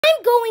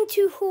I'm going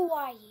to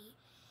Hawaii.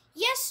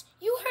 Yes,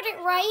 you heard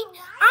it right.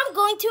 I'm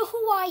going to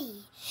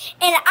Hawaii.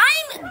 And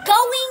I'm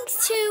going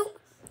to...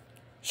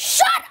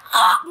 Shut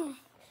up!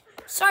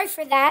 Sorry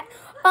for that.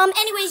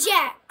 Anyways,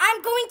 yeah,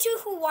 I'm going to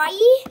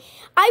Hawaii.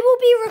 I will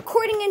be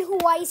recording in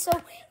Hawaii, so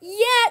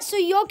yeah, so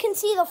y'all can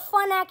see the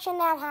fun action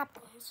that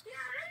happens.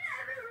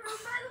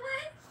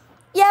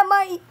 Yeah,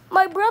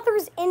 my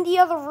brother's in the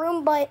other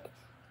room, but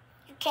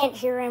you can't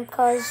hear him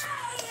because,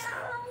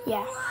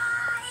 yeah.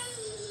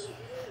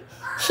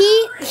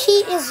 He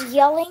is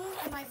yelling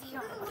in my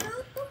VR.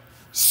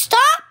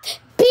 Stop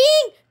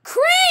being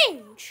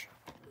cringe!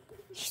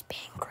 She's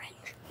being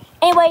cringe.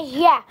 Anyways,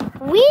 yeah,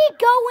 we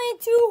going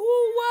to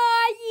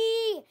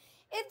Hawaii.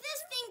 If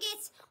this thing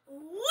gets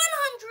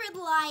 100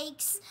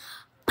 likes,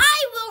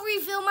 I will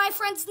reveal my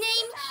friend's name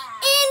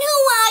in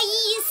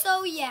Hawaii.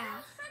 So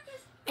yeah.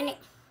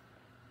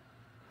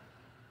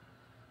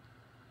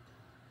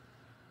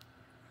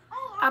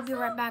 I'll be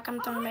right back.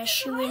 I'm throwing my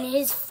shoe in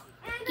his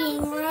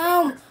fucking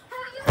room.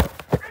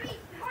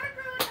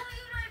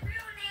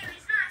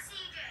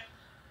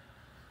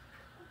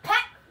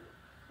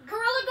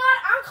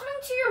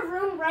 To your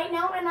room right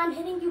now, and I'm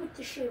hitting you with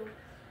the shoe.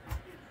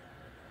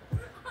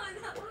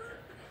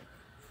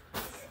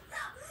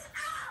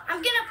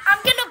 I'm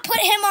gonna put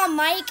him on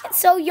mic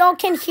so y'all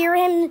can hear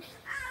him.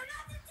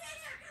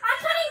 I'm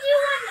putting you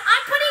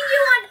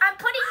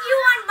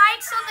on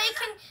mic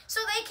so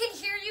they can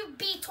hear you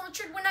be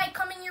tortured when I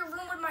come in your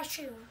room with my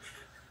shoe.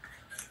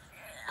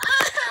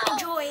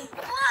 Enjoy.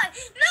 What?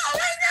 No,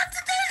 wait, not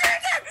to do that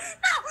again.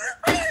 No.